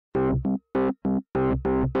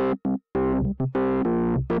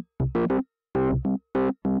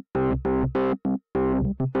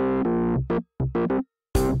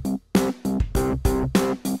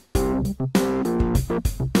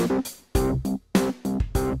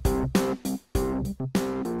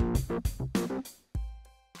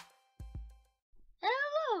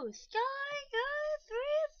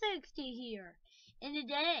and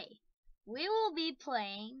today we will be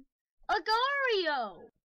playing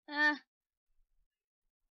Agar.io.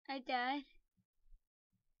 I died.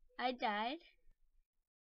 I died.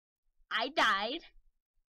 I died.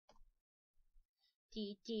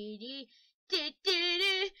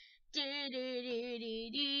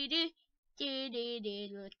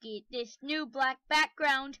 Look at this new black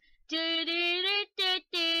background.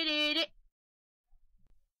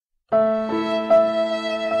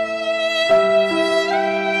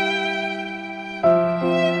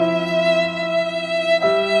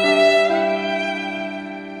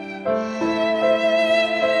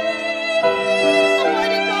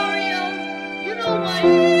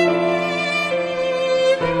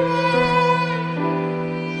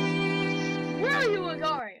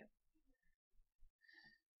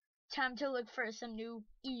 Time to look for some new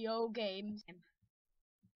EO games.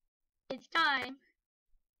 It's time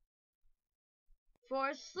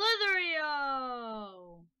for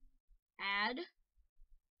Slither.io. Add.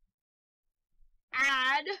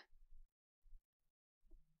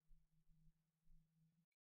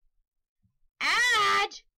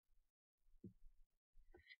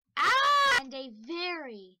 And a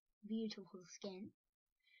very beautiful skin.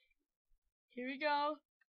 Here we go.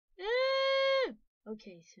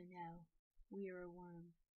 Okay, so now we are a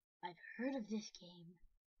worm. I've heard of this game.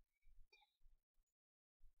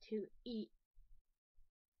 To eat.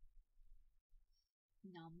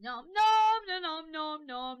 Nom nom nom nom nom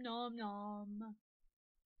nom nom nom.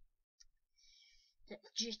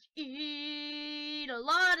 Let's just eat a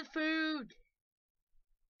lot of food.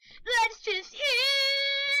 Let's just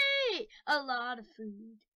eat a lot of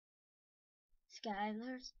food. Sky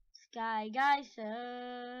Guy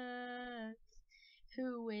sucks.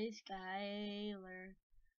 Who is Skylar?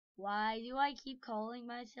 Why do I keep calling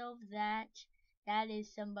myself that? That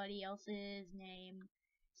is somebody else's name.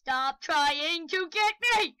 Stop trying to get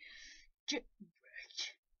me! Get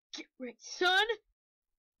wrecked, son!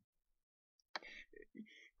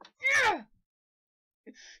 Yeah!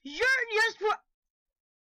 You're just what?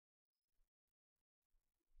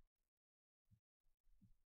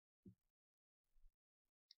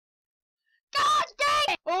 God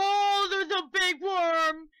dang it! Oh, there's a big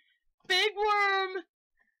worm! Big worm!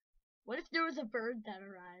 What if there was a bird that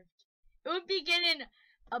arrived? It would be getting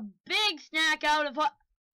a big snack out of what?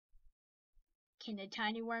 Can a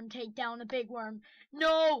tiny worm take down a big worm?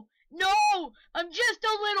 No! No! I'm just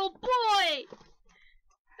a little boy!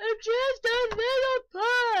 I'm just a little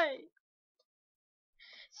boy!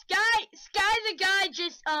 Sky the guy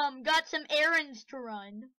just got some errands to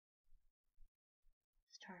run.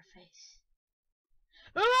 Starface.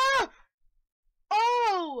 Ah!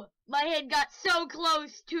 Oh! My head got so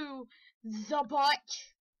close to the butt.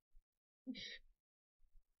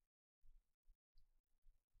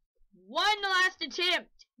 One last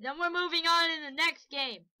attempt. Then we're moving on to the next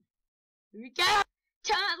game. Here we go.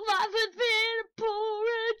 Life has been a poor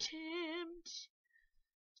attempt.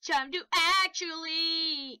 Time to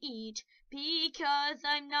actually eat, because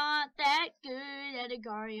I'm not that good at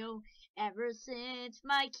Agar.io. Ever since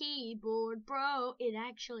my keyboard broke,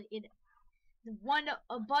 a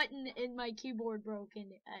button in my keyboard broke,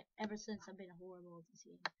 and ever since I've been horrible at this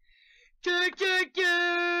game.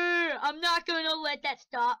 I'm not gonna let that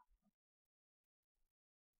stop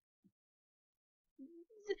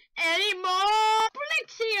anymore.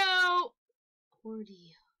 Plexio.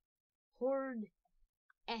 Horde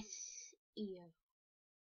SEO.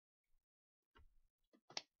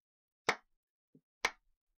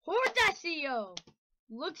 Horde SEO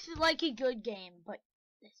looks like a good game, but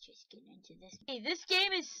let's just get into this. Hey, this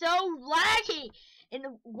game is so laggy,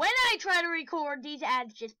 and when I try to record, these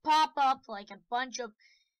ads just pop up like a bunch of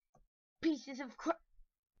pieces of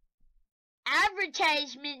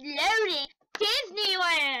advertisement loading.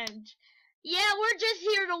 Disneyland. Yeah, we're just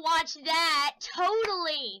here to watch that.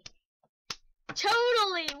 Totally.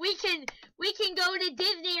 We can go to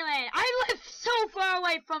Disneyland. I live so far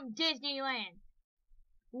away from Disneyland.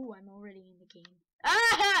 Ooh, I'm already in the game.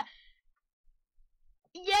 Ah!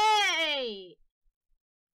 Yay!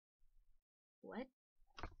 What?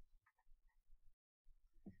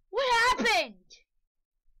 What happened?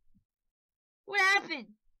 What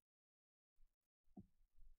happened?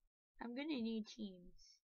 I'm gonna need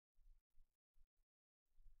teams.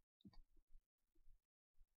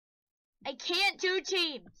 I can't do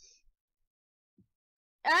teams.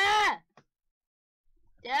 Ah!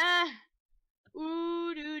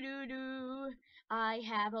 Ooh doo doo doo. I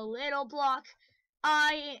have a little block.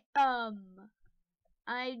 I'm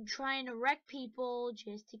trying to wreck people,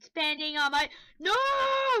 just expanding on my No!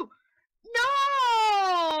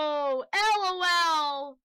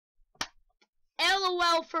 LOL.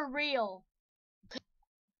 LOL for real.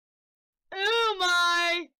 Oh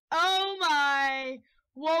my! Oh my!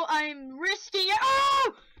 Whoa, I'm risking it.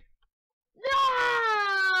 Oh!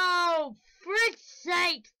 No! Frick's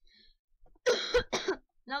sake!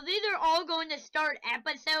 Now these are all going to start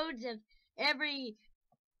episodes of every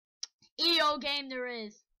EO game there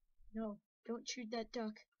is. No, don't shoot that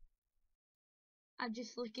duck. I'm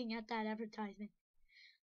just looking at that advertisement.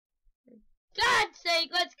 For God's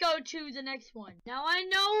sake, let's go to the next one. Now I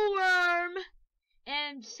know Worm,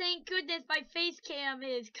 and thank goodness my face cam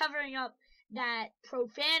is covering up that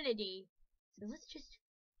profanity. So let's just,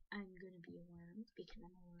 I'm gonna be a worm because I'm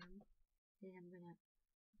a worm. Then I'm gonna,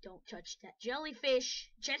 don't touch that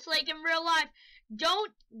jellyfish, just like in real life.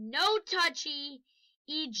 Don't, no touchy,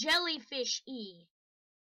 jellyfish-y.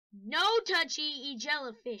 No touchy,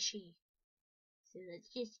 jellyfishy. So let's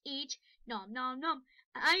just eat. Nom nom nom.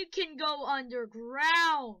 I can go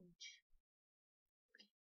underground.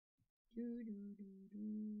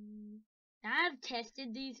 I've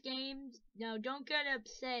tested these games. Now don't get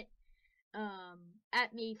upset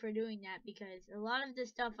at me for doing that, because a lot of the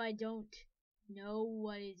stuff I don't know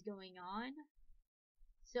what is going on.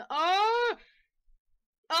 So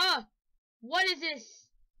what is this?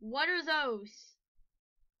 What are those?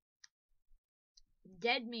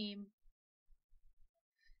 Dead meme.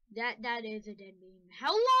 That is a dead meme.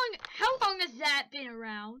 How long has that been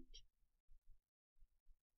around?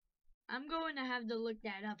 I'm going to have to look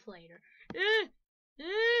that up later.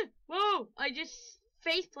 Whoa! I just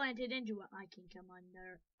face planted into it. I can come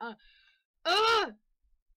under.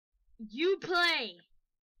 You play.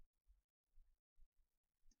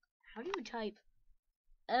 How do you type?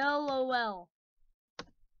 LOL.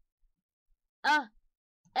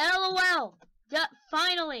 LOL.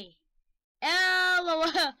 Finally.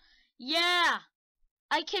 LOL. Yeah.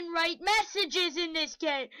 I can write messages in this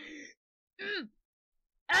game.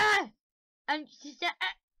 I'm just,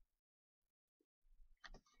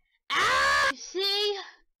 see,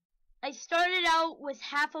 I started out with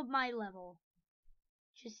half of my level.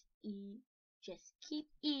 Just eat, just keep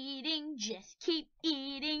eating, just keep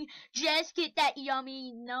eating, just get that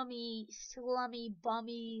yummy, nummy, slummy,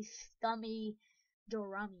 bummy, stummy,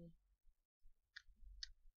 drummy.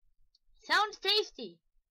 Sounds tasty,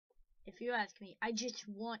 if you ask me. I just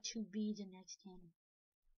want to be the next animal.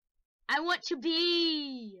 I want to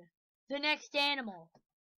be the next animal.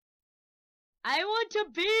 I want to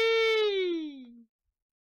be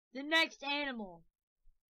the next animal.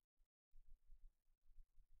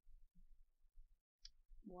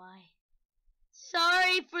 Why?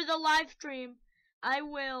 Sorry for the live stream. I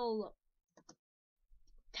will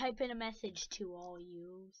type in a message to all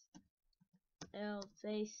yous.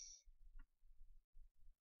 Face.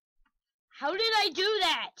 How did I do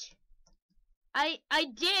that? I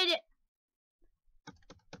did.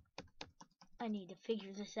 I need to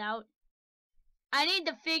figure this out. I need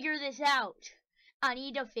to figure this out. I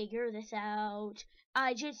need to figure this out.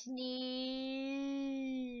 I just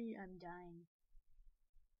need... I'm dying.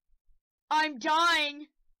 I'm dying.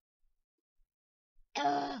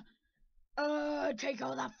 Take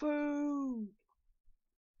all that food.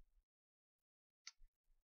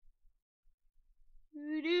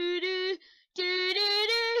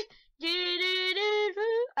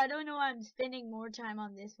 I don't know why I'm spending more time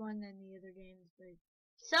on this one than the other games, but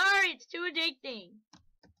sorry, it's too addicting.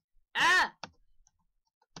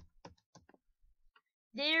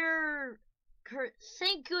 There,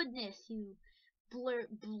 thank goodness you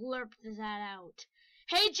blurped that out.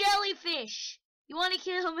 Hey jellyfish, you want to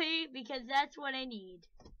kill me? Because that's what I need.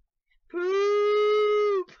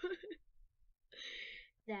 Poop.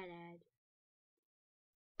 That ad.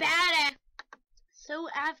 Bad ad. So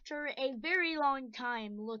after a very long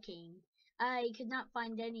time looking, I could not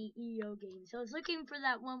find any EO games. So I was looking for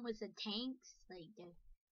that one with the tanks, like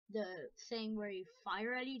the thing where you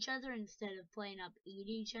fire at each other instead of playing up eat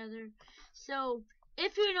each other. So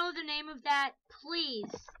if you know the name of that,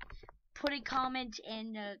 please put a comment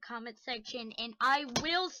in the comment section, and I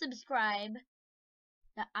will subscribe.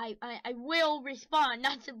 I will respond,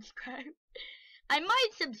 not subscribe. I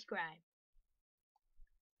might subscribe.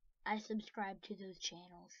 I subscribe to those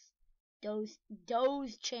channels. Those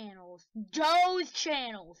channels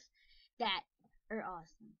that are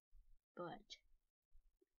awesome. But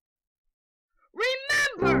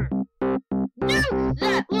remember, nuke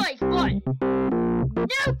that like button.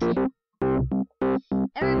 Nuke it.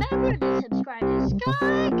 And remember to subscribe to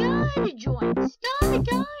Sky Guy to join Sky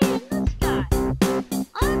Guy in the Sky.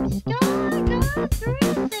 I'm Sky Guy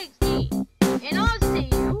 360, and I'll see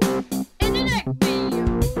you in the next video.